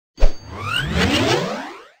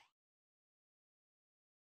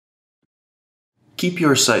Keep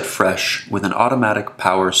your site fresh with an automatic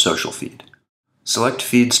POWr social feed. Select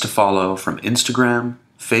feeds to follow from Instagram,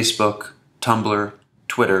 Facebook, Tumblr,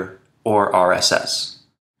 Twitter, or RSS.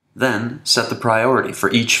 Then set the priority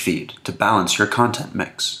for each feed to balance your content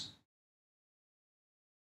mix.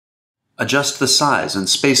 Adjust the size and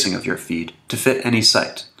spacing of your feed to fit any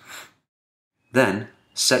site. Then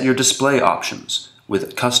set your display options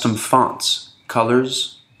with custom fonts,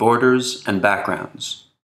 colors, borders, and backgrounds.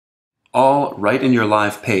 All right in your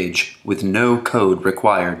live page with no code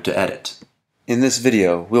required to edit. In this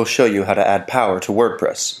video, we'll show you how to add POWr to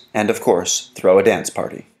WordPress, and of course, throw a dance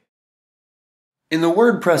party. In the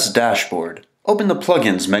WordPress dashboard, open the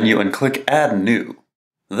Plugins menu and click Add New.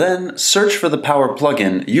 Then search for the POWr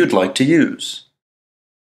plugin you'd like to use.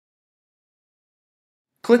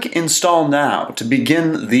 Click Install Now to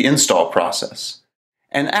begin the install process,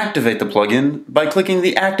 and activate the plugin by clicking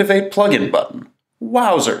the Activate Plugin button.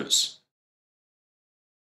 Wowzers!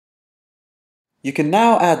 You can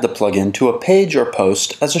now add the plugin to a page or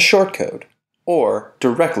post as a shortcode, or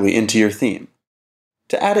directly into your theme.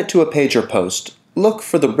 To add it to a page or post, look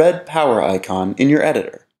for the red POWr icon in your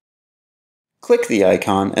editor. Click the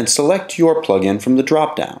icon and select your plugin from the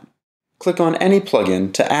drop-down. Click on any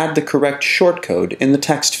plugin to add the correct shortcode in the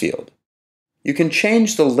text field. You can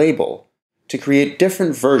change the label to create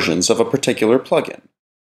different versions of a particular plugin,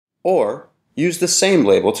 or use the same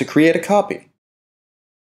label to create a copy.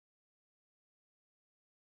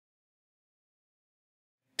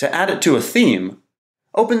 To add it to a theme,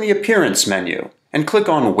 open the Appearance menu and click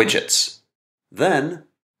on Widgets. Then,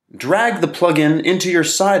 drag the plugin into your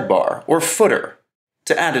sidebar or footer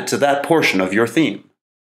to add it to that portion of your theme.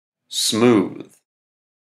 Smooth.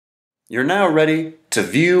 You're now ready to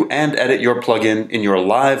view and edit your plugin in your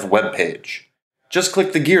live web page. Just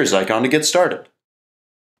click the gears icon to get started.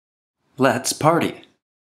 Let's party!